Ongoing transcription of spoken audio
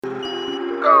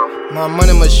My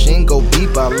money machine go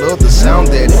beep, I love the sound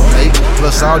that it make.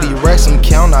 Plus all these racks I'm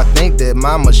count, I think that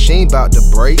my machine about to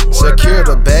break. Secure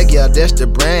the bag, yeah, that's the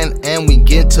brand, and we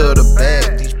get to the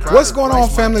bag. What's going on,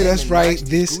 family? That's right.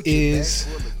 This is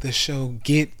the show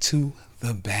Get to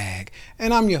the Bag.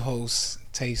 And I'm your host,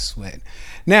 Tay Sweat.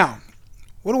 Now,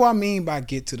 what do I mean by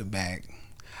get to the bag?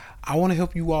 I want to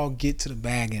help you all get to the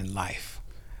bag in life.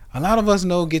 A lot of us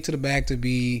know get to the bag to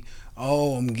be,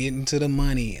 oh, I'm getting to the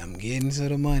money. I'm getting to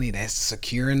the money. That's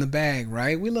securing the bag,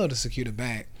 right? We love to secure the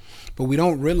bag. But we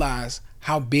don't realize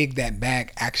how big that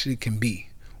bag actually can be.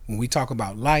 When we talk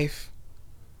about life,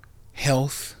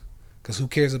 health, because who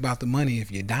cares about the money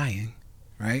if you're dying,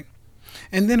 right?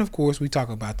 And then, of course, we talk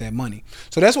about that money.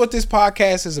 So that's what this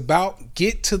podcast is about.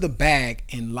 Get to the bag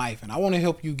in life. And I want to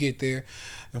help you get there.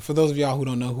 And for those of y'all who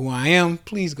don't know who I am,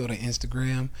 please go to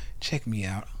Instagram. Check me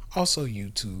out. Also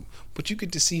YouTube. But you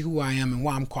get to see who I am and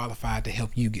why I'm qualified to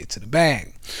help you get to the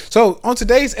bag. So on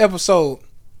today's episode,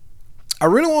 I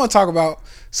really want to talk about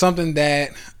something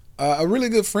that a really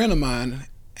good friend of mine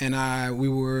and we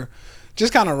were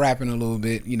just kind of rapping a little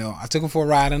bit. You know, I took him for a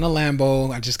ride in a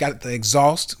Lambo. I just got the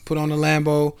exhaust put on the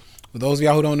Lambo. For those of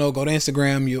y'all who don't know, go to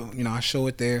Instagram. You know, I show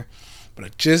it there. But I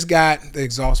just got the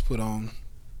exhaust put on.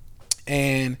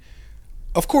 And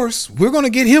of course, we're going to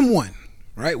get him one,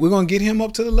 right? We're going to get him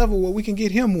up to the level where we can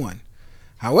get him one.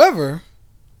 However,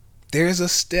 there's a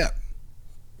step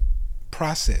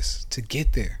process to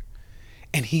get there.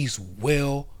 And he's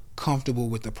well comfortable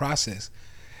with the process.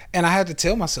 And I had to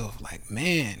tell myself, like,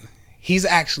 man, he's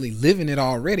actually living it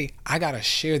already. I got to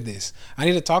share this. I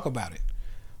need to talk about it.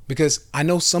 Because I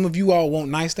know some of you all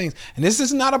want nice things. And this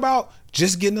is not about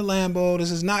just getting a Lambo.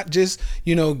 This is not just,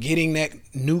 getting that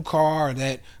new car or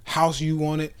that house you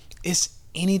wanted. It's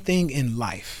anything in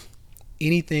life.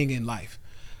 Anything in life.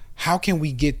 How can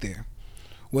we get there?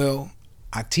 Well,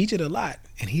 I teach it a lot,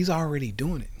 and he's already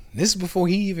doing it. This is before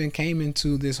he even came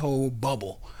into this whole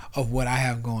bubble of what I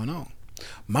have going on.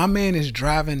 My man is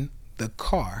driving the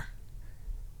car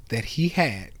that he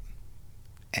had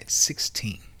at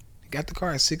 16. He got the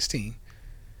car at 16.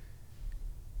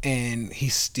 And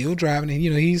he's still driving it.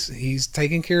 He's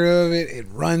taking care of it. It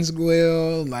runs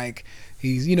well. Like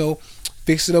he's,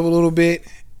 fixed it up a little bit.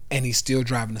 And he's still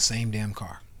driving the same damn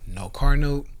car. No car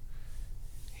note.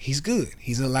 He's good.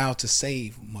 He's allowed to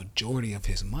save majority of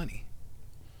his money.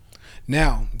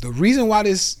 Now, the reason why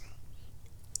this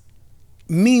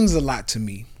means a lot to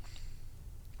me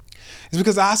is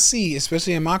because I see,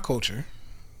 especially in my culture,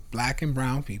 black and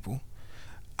brown people,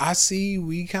 I see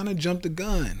we kind of jump the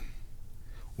gun.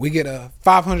 We get a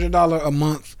 $500 a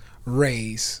month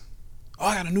raise. Oh,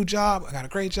 I got a new job. I got a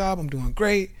great job. I'm doing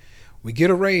great. We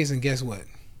get a raise, and guess what?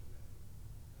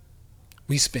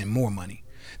 We spend more money.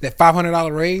 That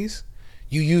 $500 raise,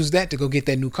 you use that to go get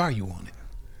that new car you wanted,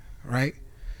 right?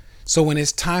 So when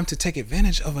it's time to take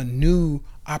advantage of a new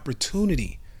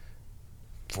opportunity,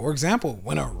 for example,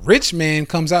 when a rich man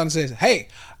comes out and says, hey,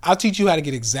 I'll teach you how to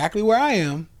get exactly where I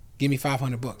am. Give me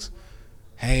 $500.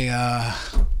 Hey, I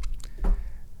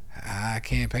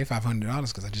can't pay $500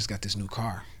 because I just got this new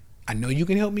car. I know you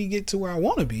can help me get to where I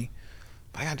want to be,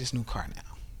 but I got this new car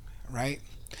now, right?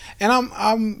 And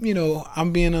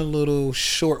I'm being a little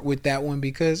short with that one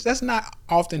because that's not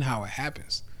often how it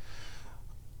happens.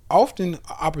 Often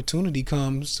opportunity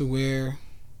comes to where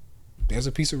there's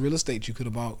a piece of real estate you could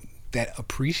have bought that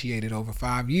appreciated over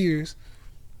 5 years.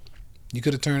 You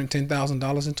could have turned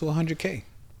 $10,000 into $100K,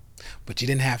 but you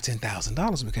didn't have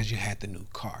 $10,000 because you had the new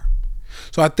car.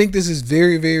 So I think this is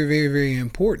very, very, very, very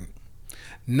important.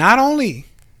 Not only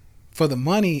for the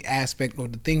money aspect or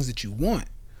the things that you want,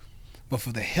 but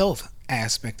for the health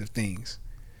aspect of things.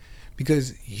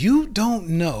 Because you don't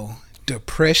know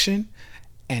depression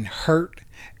and hurt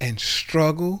and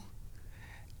struggle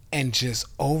and just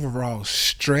overall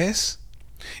stress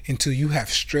until you have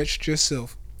stretched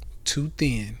yourself too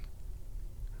thin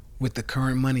with the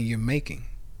current money you're making.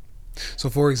 So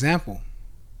for example,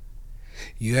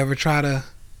 you ever try to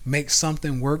make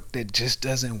something work that just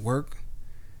doesn't work?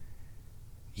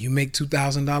 You make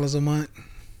 $2,000 a month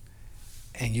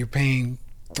and you're paying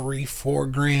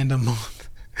 $3-4 grand a month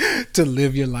to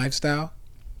live your lifestyle.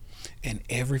 And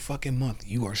every fucking month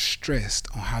you are stressed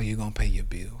on how you're going to pay your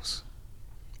bills,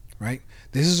 right?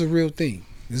 This is a real thing.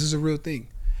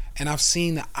 And I've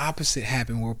seen the opposite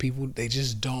happen where people, they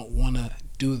just don't want to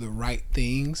do the right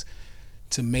things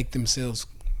to make themselves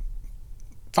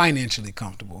financially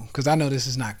comfortable. Because I know this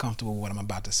is not comfortable what I'm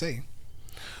about to say.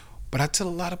 But I tell a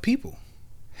lot of people,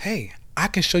 hey, I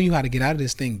can show you how to get out of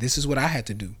this thing. This is what I had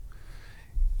to do.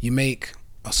 You make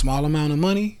a small amount of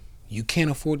money. You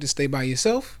can't afford to stay by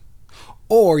yourself.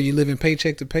 Or you living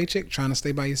paycheck to paycheck, trying to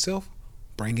stay by yourself,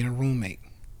 bring in a roommate.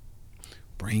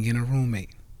 Bring in a roommate.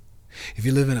 If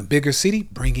you live in a bigger city,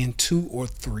 bring in 2 or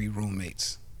 3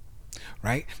 roommates.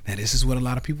 Right? Now, this is what a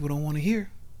lot of people don't want to hear.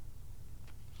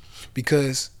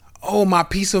 Because, oh, my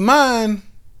peace of mind,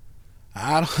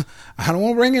 I don't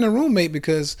want to bring in a roommate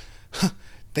because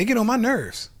they get on my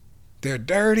nerves. They're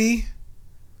dirty.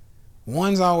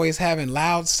 One's always having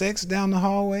loud sex down the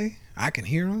hallway. I can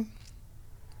hear them.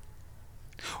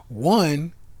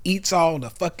 One eats all the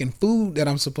fucking food that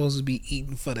I'm supposed to be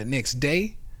eating for the next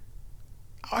day.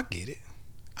 Oh, I get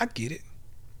it.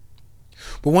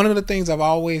 But one of the things I've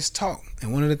always taught,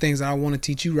 and one of the things that I want to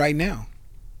teach you right now,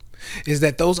 is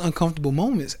that those uncomfortable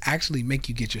moments actually make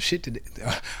you get your shit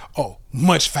together.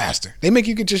 Much faster. They make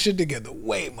you get your shit together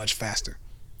way much faster.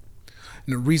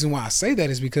 And the reason why I say that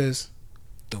is because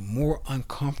the more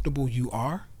uncomfortable you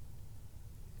are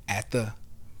at the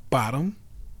bottom,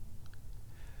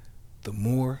 the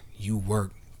more you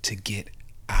work to get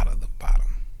out of the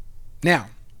bottom. Now,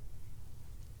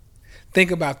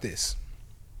 think about this.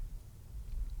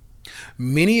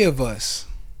 Many of us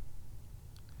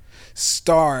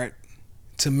start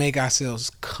to make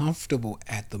ourselves comfortable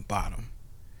at the bottom.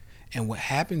 And what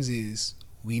happens is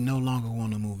we no longer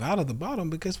want to move out of the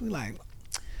bottom because we like,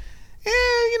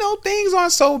 things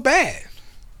aren't so bad.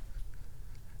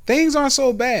 Things aren't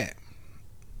so bad.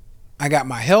 I got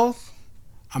my health.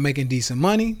 I'm making decent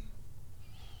money.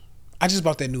 I just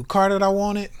bought that new car that I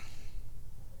wanted.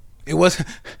 It wasn't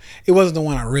the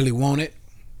one I really wanted.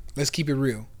 Let's keep it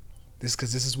real.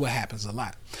 Because this is what happens a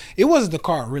lot. It wasn't the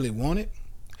car I really wanted.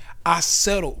 I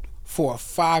settled for a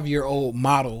 5-year-old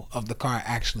model of the car I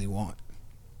actually want.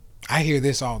 I hear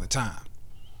this all the time.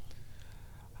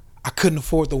 I couldn't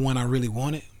afford the one I really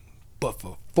wanted, but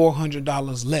for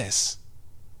 $400 less,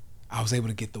 I was able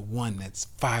to get the one that's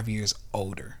 5 years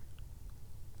older.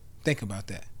 Think about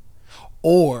that.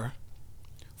 Or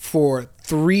for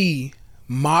 3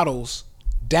 models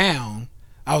down,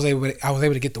 I was able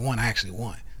to get the one I actually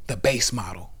want, the base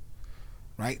model.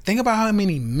 Right? Think about how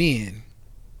many men.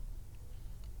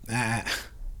 I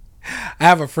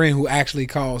have a friend who actually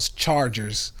calls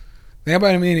Chargers. Think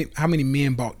about how many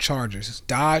men bought Chargers,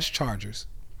 Dodge Chargers.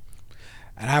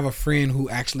 And I have a friend who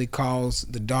actually calls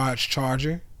the Dodge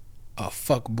Charger a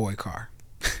fuckboy car.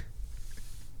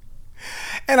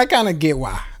 And I kind of get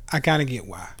why.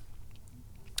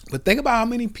 But think about how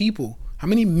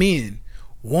many men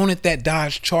wanted that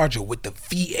Dodge Charger with the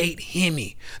V8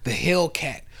 Hemi, the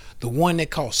Hellcat, the one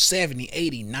that cost $70,000,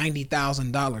 $80,000,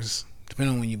 $90,000,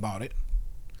 depending on when you bought it.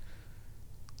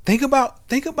 Think about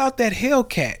that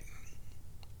Hellcat.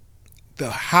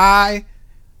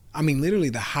 Literally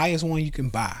the highest one you can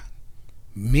buy.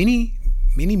 Many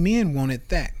men wanted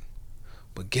that.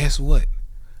 But guess what?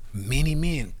 Many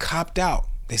men copped out.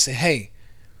 They said, hey,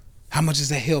 how much does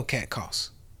that Hellcat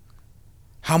cost?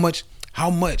 How much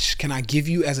can I give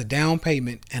you as a down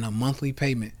payment and a monthly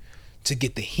payment to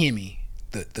get the Hemi,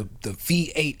 the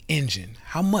V8 engine?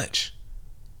 How much?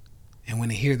 And when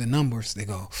they hear the numbers, they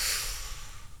go,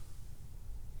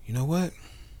 you know what?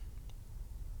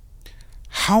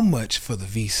 How much for the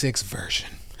V6 version?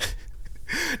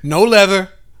 No leather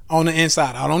on the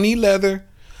inside. I don't need leather.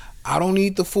 I don't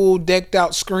need the full decked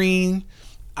out screen.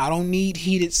 I don't need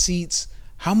heated seats.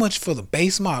 How much for the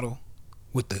base model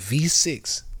with the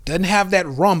V6? Doesn't have that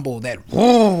rumble, that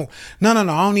whoa. No, I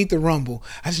don't need the rumble.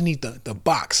 I just need the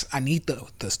box. I need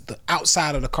the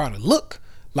outside of the car to look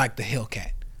like the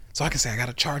Hellcat. So I can say I got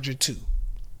a Charger too.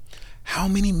 How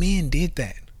many men did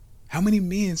that? How many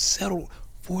men settled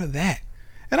for that?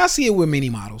 And I see it with many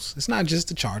models. It's not just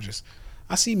the Chargers.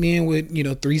 I see men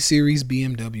with, 3 Series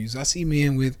BMWs. I see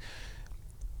men with,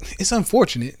 it's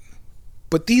unfortunate,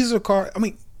 but these are cars.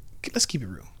 Let's keep it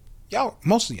real.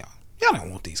 Most of y'all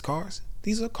don't want these cars.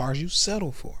 These are cars you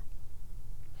settle for.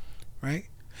 Right?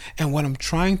 And what I'm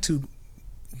trying to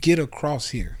get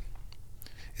across here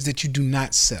is that you do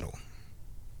not settle.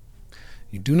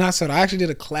 You do not settle. I actually did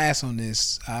a class on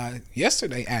this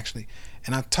yesterday, actually,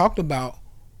 and I talked about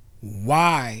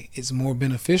why it's more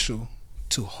beneficial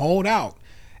to hold out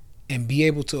and be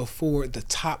able to afford the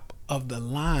top of the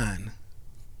line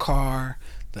car,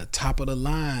 the top of the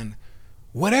line,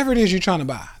 whatever it is you're trying to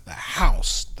buy, the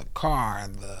house, the car,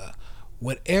 the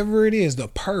whatever it is, the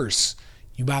purse,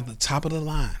 you buy the top of the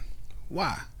line.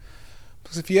 Why?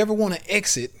 Because if you ever want to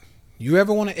exit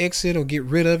or get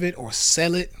rid of it or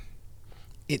sell it,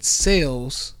 it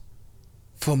sells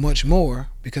for much more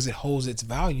because it holds its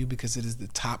value because it is the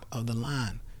top of the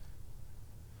line.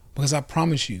 Because I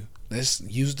promise you, let's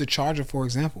use the Charger for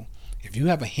example. If you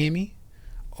have a Hemi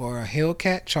or a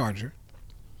Hellcat Charger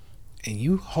and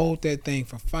you hold that thing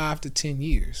for 5 to 10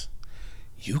 years,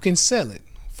 you can sell it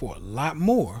for a lot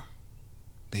more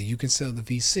than you can sell the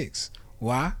V6.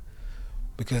 Why?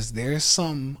 Because there's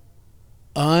some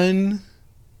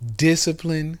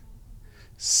undisciplined,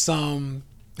 some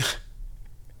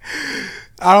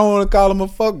I don't want to call him a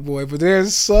fuckboy, but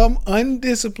there's some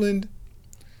undisciplined,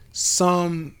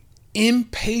 some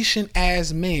impatient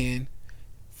ass man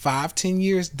 5-10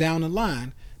 years down the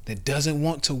line that doesn't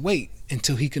want to wait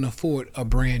until he can afford a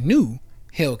brand new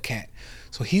Hellcat.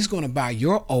 So he's going to buy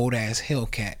your old ass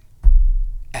Hellcat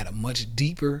at a much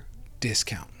deeper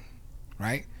discount,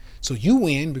 right? So you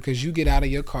win because you get out of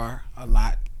your car a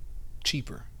lot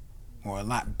cheaper or a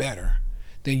lot better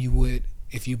than you would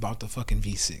if you bought the fucking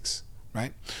V6,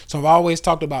 right? So I've always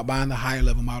talked about buying the higher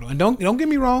level model. And don't get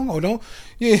me wrong, or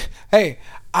hey,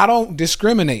 I don't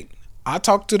discriminate. I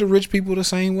talk to the rich people the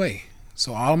same way.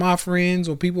 So all my friends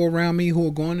or people around me who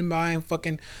are going and buying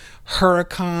fucking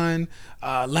Huracan,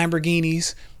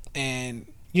 Lamborghinis, and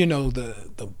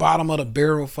the bottom of the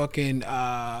barrel fucking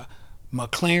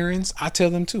McLarens, I tell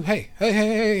them too,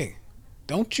 hey,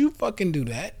 don't you fucking do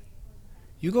that.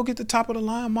 You go get the top of the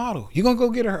line model. You gonna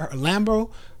go get a Lambo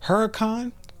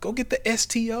Huracan? Go get the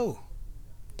STO,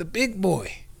 the big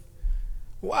boy.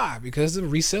 Why? Because the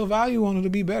resale value on it will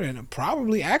be better, and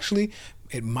probably actually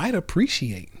it might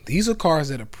appreciate. These are cars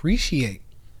that appreciate.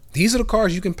 These are the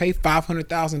cars you can pay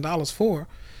 $500,000 for.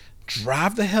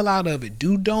 Drive the hell out of it.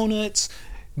 Do donuts.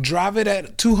 Drive it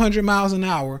at 200 miles an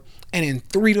hour, and in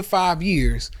 3 to 5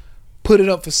 years, put it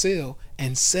up for sale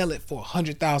and sell it for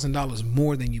 $100,000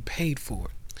 more than you paid for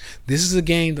it. This is a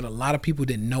game that a lot of people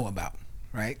didn't know about,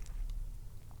 right?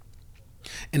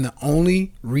 And the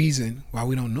only reason why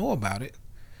we don't know about it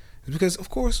is because, of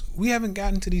course, we haven't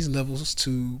gotten to these levels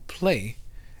to play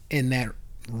in that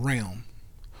realm.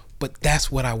 But that's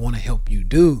what I want to help you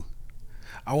do.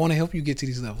 I want to help you get to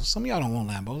these levels. Some of y'all don't want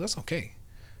Lambos. That's okay.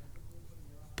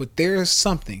 But there's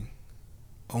something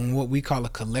on what we call a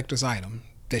collector's item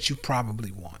that you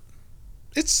probably want.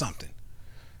 It's something.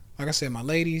 Like I said, my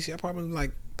ladies, y'all probably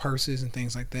like purses and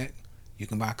things like that. You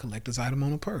can buy a collector's item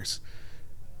on a purse.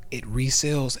 It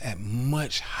resells at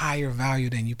much higher value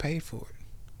than you paid for it,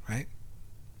 right?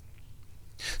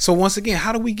 So once again,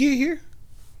 how do we get here?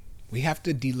 We have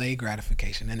to delay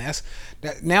gratification. And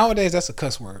that nowadays, that's a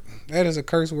cuss word. That is a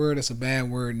curse word. It's a bad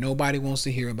word. Nobody wants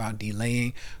to hear about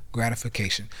delaying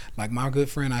gratification. Like my good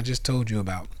friend I just told you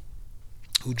about,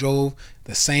 who drove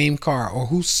the same car, or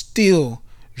who's still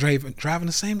driving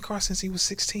the same car since he was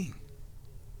 16.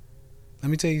 Let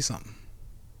me tell you something.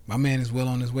 My man is well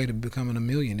on his way to becoming a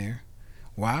millionaire.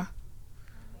 Why?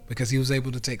 Because he was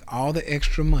able to take all the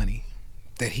extra money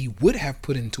that he would have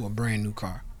put into a brand new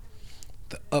car,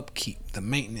 the upkeep, the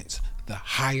maintenance, the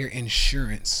higher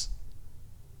insurance.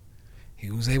 He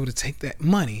was able to take that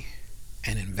money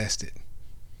and invest it.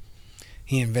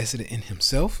 He invested it in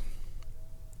himself.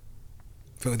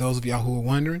 For those of y'all who are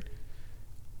wondering,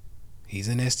 he's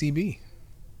an STB.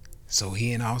 So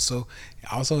he also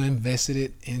invested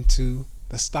it into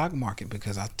the stock market,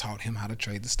 because I taught him how to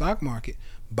trade the stock market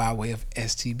by way of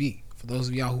STB. For those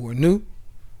of y'all who are new,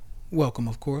 welcome,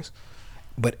 of course.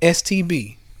 But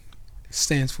STB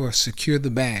stands for Secure the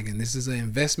Bag, and this is an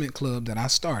investment club that I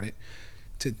started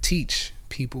to teach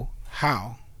people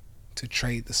how to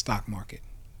trade the stock market.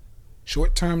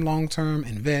 Short-term, long-term,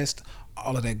 invest,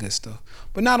 all of that good stuff.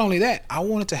 But not only that, I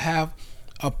wanted to have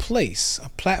a place, a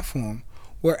platform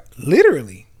where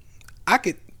literally I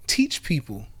could teach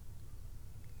people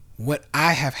what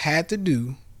I have had to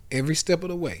do every step of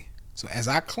the way. So as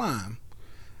I climb,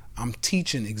 I'm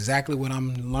teaching exactly what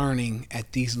I'm learning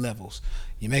at these levels.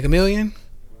 You make $1 million,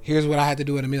 here's what I had to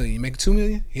do at $1 million. You make $2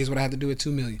 million, here's what I had to do at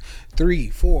 $2 million. 3,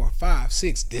 4, 5,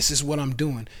 6, this is what I'm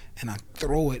doing. And I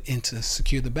throw it into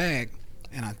Secure the Bag,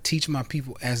 and I teach my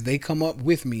people as they come up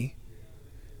with me.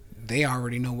 They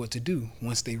already know what to do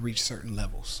once they reach certain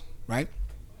levels, right?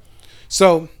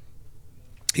 So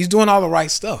he's doing all the right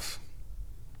stuff.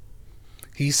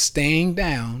 He's staying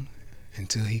down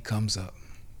until he comes up.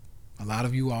 A lot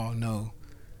of you all know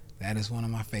that is one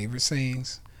of my favorite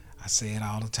sayings. I say it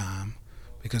all the time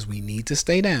because we need to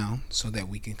stay down so that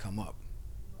we can come up.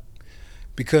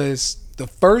 Because the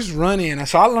first run in,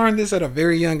 so I learned this at a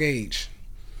very young age.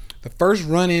 The first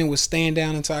run in was staying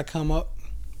down until I come up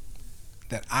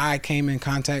that I came in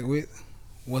contact with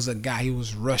was a guy. He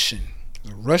was Russian. He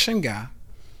was a Russian guy.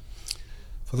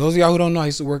 For those of y'all who don't know, I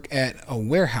used to work at a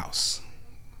warehouse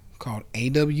called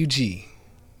AWG.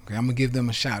 Okay, I'm gonna give them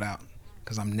a shout out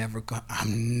because I'm never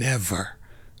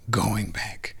going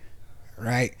back.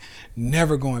 Right?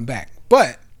 Never going back.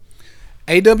 But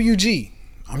AWG,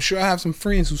 I'm sure I have some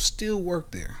friends who still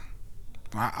work there.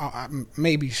 I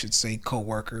maybe should say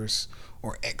co-workers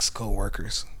or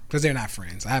ex-co-workers because they're not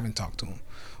friends. I haven't talked to them.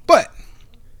 But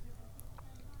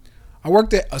I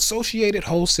worked at Associated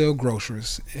Wholesale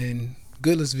Grocers in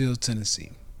Goodlettsville,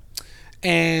 Tennessee.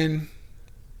 And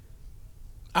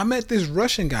I met this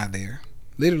Russian guy there.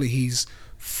 Literally, he's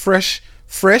fresh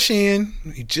in.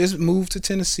 He just moved to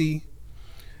Tennessee.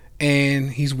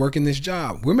 And he's working this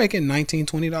job. We're making $19,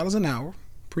 $20 an hour.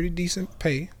 Pretty decent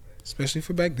pay, especially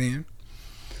for back then.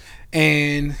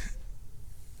 And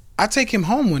I take him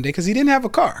home one day because he didn't have a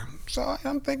car. So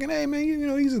I'm thinking, hey, man, you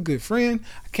know, he's a good friend.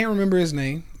 I can't remember his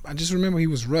name. I just remember he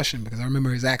was Russian because I remember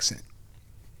his accent.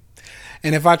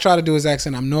 And if I try to do his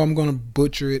accent, I know I'm going to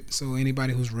butcher it. So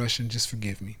anybody who's Russian, just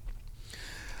forgive me.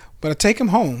 But I take him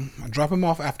home. I drop him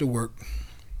off after work.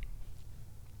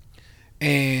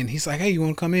 And he's like, hey, you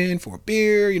want to come in for a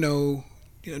beer? You know,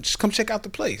 just come check out the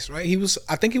place, right?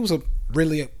 I think he was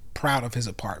really proud of his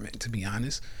apartment, to be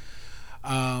honest.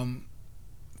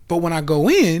 But when I go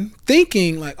in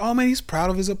thinking like, oh man, he's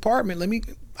proud of his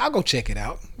apartment. I'll go check it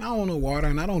out. I don't know water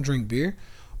and I don't drink beer,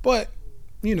 but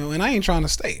you know, and I ain't trying to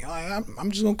stay.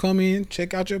 I'm just going to come in,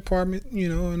 check out your apartment, you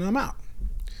know, and I'm out.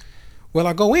 Well,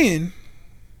 I go in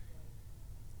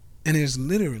and there's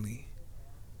literally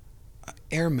an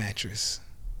air mattress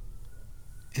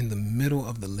in the middle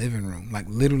of the living room. Like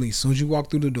literally, as soon as you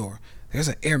walk through the door, there's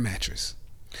an air mattress.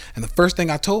 And the first thing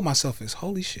I told myself is,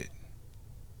 holy shit,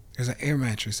 there's an air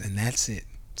mattress and that's it.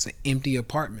 It's an empty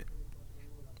apartment.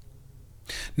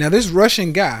 Now, this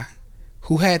Russian guy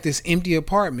who had this empty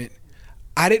apartment,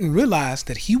 I didn't realize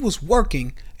that he was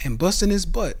working and busting his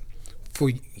butt for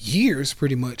years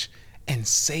pretty much and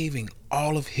saving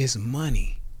all of his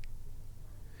money.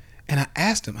 And I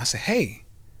asked him, I said, hey,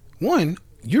 one,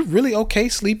 you're really okay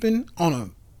sleeping on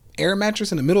an air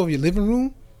mattress in the middle of your living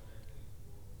room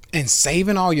and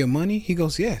saving all your money? He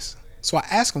goes, yes. So I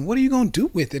asked him, what are you going to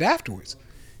do with it afterwards?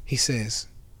 He says,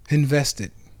 invest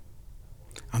it.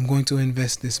 I'm going to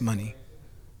invest this money.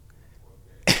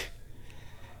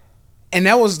 And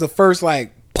that was the first,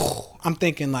 like, I'm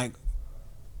thinking, like,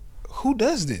 who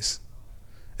does this?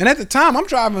 And at the time, I'm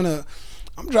driving a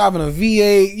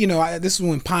V8. You know, this is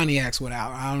when Pontiacs were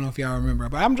out. I don't know if y'all remember,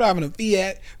 but I'm driving a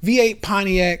V8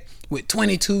 Pontiac with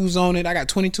 22s on it. I got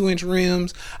 22-inch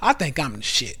rims. I think I'm the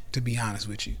shit, to be honest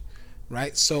with you,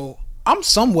 right? So I'm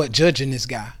somewhat judging this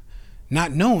guy,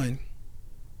 not knowing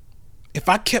if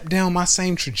I kept down my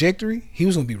same trajectory, he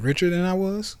was going to be richer than I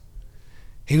was.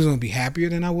 He was going to be happier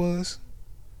than I was.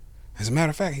 As a matter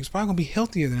of fact, he was probably going to be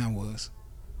healthier than I was.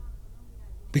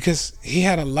 Because he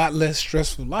had a lot less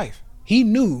stressful life. He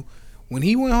knew when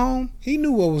he went home, he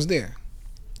knew what was there.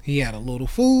 He had a little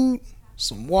food,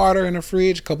 some water in the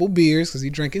fridge, a couple beers, because he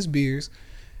drank his beers.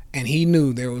 And he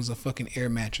knew there was a fucking air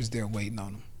mattress there waiting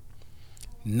on him.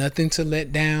 Nothing to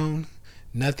let down.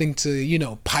 Nothing to, you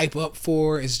know, pipe up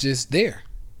for. It's just there.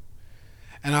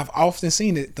 And I've often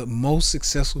seen that the most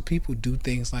successful people do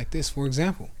things like this. For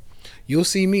example, you'll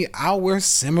see me, I'll wear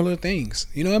similar things.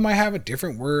 You know, it might have a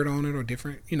different word on it or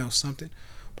different, you know, something.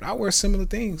 But I wear similar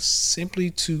things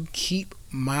simply to keep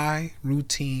my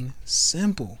routine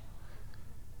simple.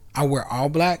 I wear all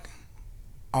black,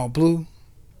 all blue.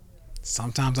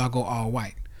 Sometimes I'll go all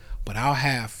white. But I'll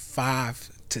have 5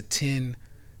 to 10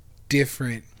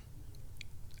 different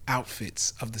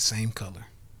outfits of the same color.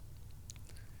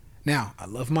 Now, I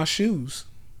love my shoes.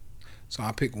 So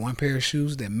I pick one pair of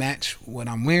shoes that match what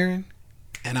I'm wearing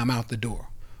and I'm out the door.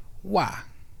 Why?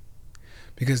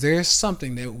 Because there is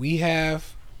something that we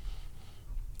have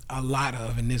a lot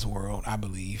of in this world, I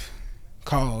believe,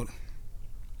 called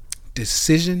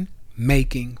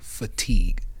decision-making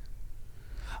fatigue.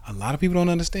 A lot of people don't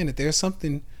understand that there's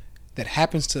something that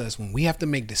happens to us when we have to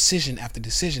make decision after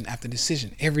decision after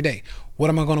decision every day. What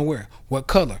am I going to wear? What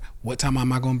color? What time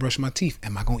am I going to brush my teeth?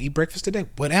 Am I going to eat breakfast today?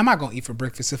 What am I going to eat for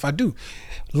breakfast if I do?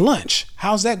 Lunch.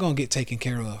 How's that going to get taken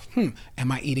care of?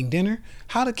 Am I eating dinner?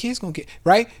 How the kids going to get,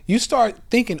 right? You start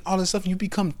thinking all this stuff and you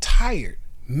become tired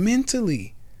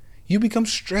mentally. You become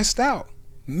stressed out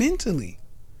mentally.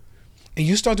 And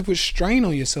you start to put strain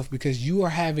on yourself because you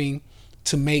are having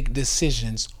to make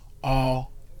decisions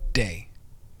all day.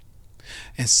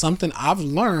 And something I've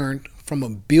learned from a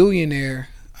billionaire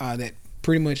that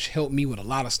pretty much helped me with a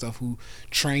lot of stuff, who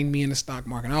trained me in the stock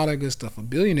market and all that good stuff, a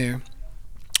billionaire,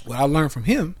 what I learned from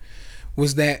him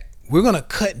was that we're going to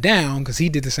cut down, because he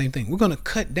did the same thing. We're going to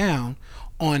cut down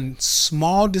on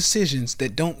small decisions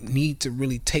that don't need to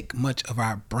really take much of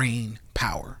our brain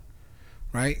power,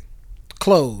 right?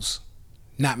 Clothes,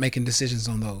 not making decisions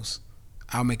on those.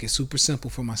 I'll make it super simple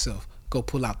for myself. Go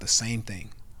pull out the same thing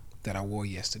that I wore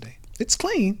yesterday. It's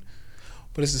clean,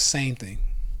 but it's the same thing.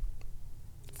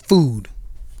 Food.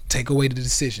 Take away the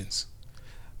decisions.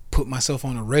 Put myself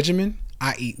on a regimen.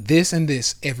 I eat this and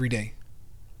this every day.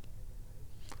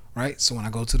 Right? So when I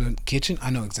go to the kitchen, I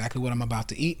know exactly what I'm about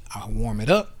to eat. I'll warm it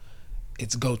up.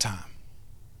 It's go time.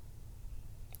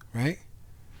 Right?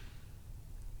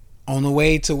 On the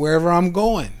way to wherever I'm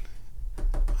going,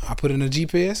 I put in a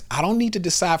GPS. I don't need to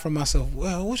decide for myself,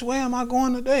 well, which way am I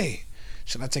going today?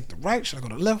 Should I take the right? Should I go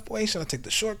the left way? Should I take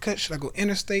the shortcut? Should I go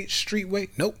interstate, street way?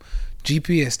 Nope.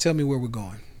 GPS, tell me where we're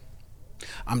going.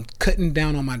 I'm cutting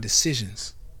down on my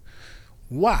decisions.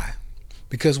 Why?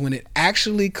 Because when it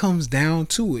actually comes down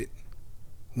to it,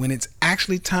 when it's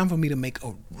actually time for me to make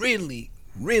a really,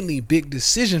 really big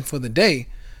decision for the day,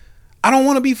 I don't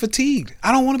want to be fatigued.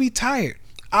 I don't want to be tired.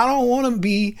 I don't want to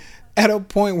be at a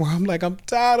point where I'm like, I'm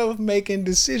tired of making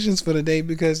decisions for the day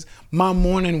because my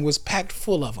morning was packed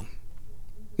full of them.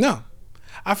 No,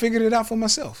 I figured it out for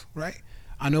myself, right?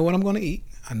 I know what I'm going to eat.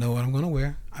 I know what I'm going to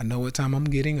wear. I know what time I'm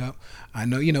getting up. I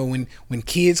know, when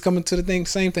kids come into the thing,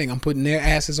 same thing. I'm putting their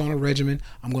asses on a regimen.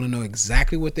 I'm going to know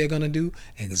exactly what they're going to do,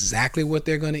 exactly what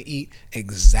they're going to eat,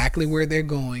 exactly where they're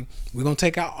going. We're going to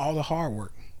take out all the hard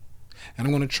work, and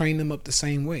I'm going to train them up the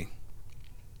same way.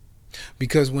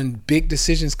 Because when big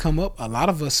decisions come up, a lot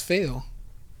of us fail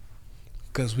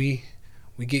because we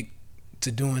get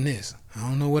to doing this. I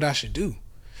don't know what I should do.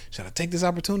 Should I take this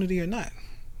opportunity or not?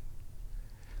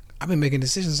 I've been making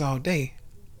decisions all day.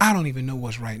 I don't even know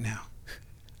what's right now.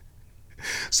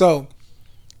 So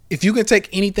if you could take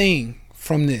anything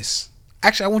from this,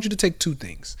 actually, I want you to take two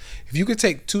things. If you could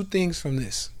take two things from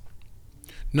this,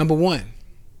 number one,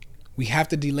 we have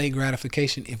to delay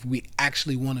gratification if we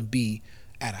actually want to be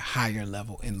at a higher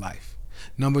level in life.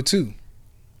 Number two,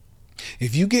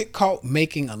 if you get caught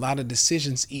making a lot of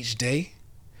decisions each day,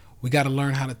 we got to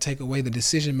learn how to take away the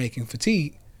decision-making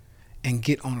fatigue and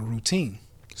get on a routine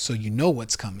so you know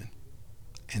what's coming.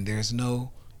 And there's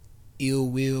no ill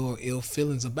will or ill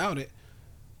feelings about it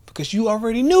because you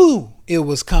already knew it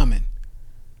was coming.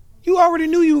 You already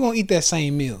knew you were going to eat that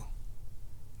same meal.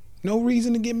 No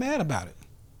reason to get mad about it.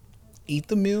 Eat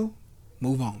the meal,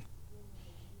 move on.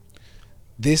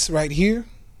 This right here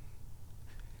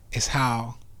is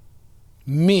how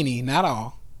many, not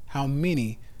all, how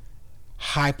many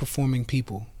high-performing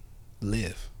people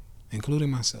live,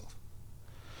 including myself.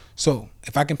 So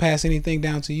if I can pass anything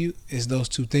down to you, it's those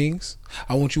two things.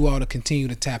 I want you all to continue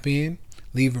to tap in,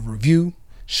 leave a review,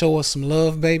 show us some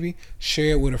love, baby,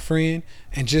 share it with a friend,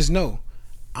 and just know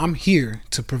I'm here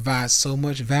to provide so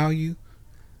much value,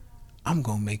 I'm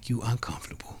going to make you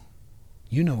uncomfortable.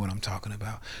 You know what I'm talking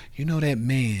about. You know that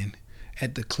man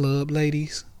at the club,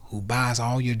 ladies, who buys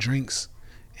all your drinks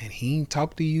and he ain't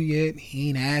talked to you yet. He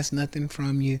ain't asked nothing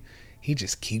from you. He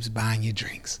just keeps buying your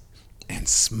drinks and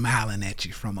smiling at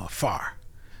you from afar.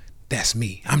 That's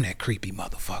me. I'm that creepy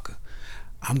motherfucker.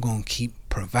 I'm going to keep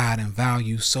providing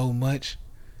value so much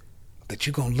that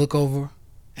you're going to look over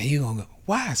and you're going to go,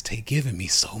 why is Tay giving me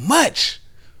so much?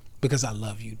 Because I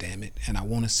love you, damn it. And I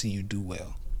want to see you do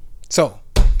well. So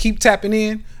keep tapping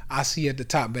in. I'll see you at the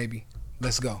top, baby.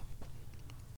 Let's go.